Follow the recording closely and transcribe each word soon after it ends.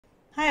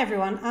Hi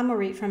everyone, I'm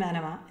Marie from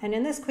Anima, and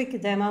in this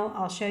quick demo,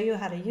 I'll show you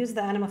how to use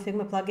the Anima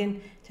Figma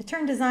plugin to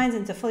turn designs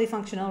into fully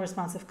functional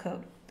responsive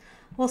code.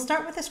 We'll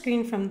start with a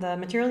screen from the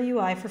Material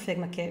UI for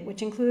Figma kit,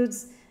 which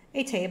includes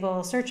a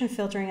table, search and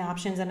filtering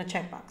options, and a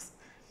checkbox.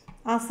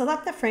 I'll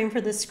select the frame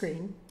for this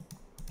screen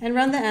and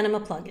run the Anima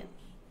plugin.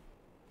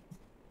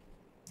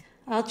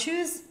 I'll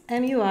choose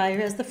MUI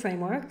as the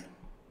framework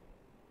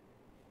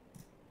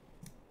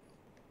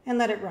and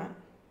let it run.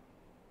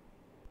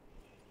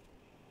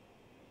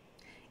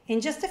 In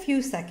just a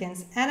few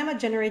seconds, Anima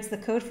generates the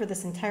code for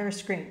this entire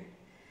screen.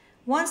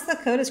 Once the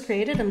code is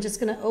created, I'm just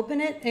going to open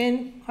it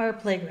in our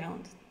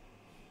playground.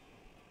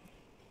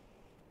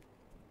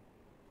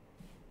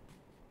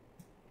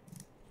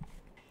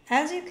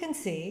 As you can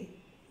see,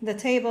 the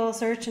table,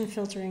 search, and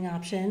filtering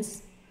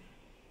options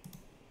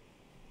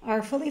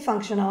are fully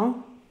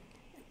functional,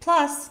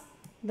 plus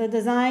the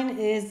design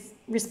is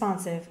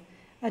responsive,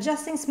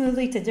 adjusting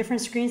smoothly to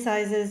different screen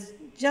sizes,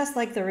 just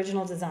like the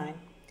original design.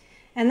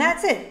 And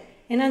that's it.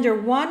 In under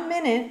 1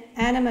 minute,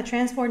 Anima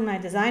transformed my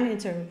design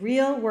into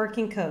real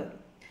working code.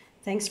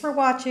 Thanks for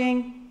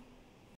watching.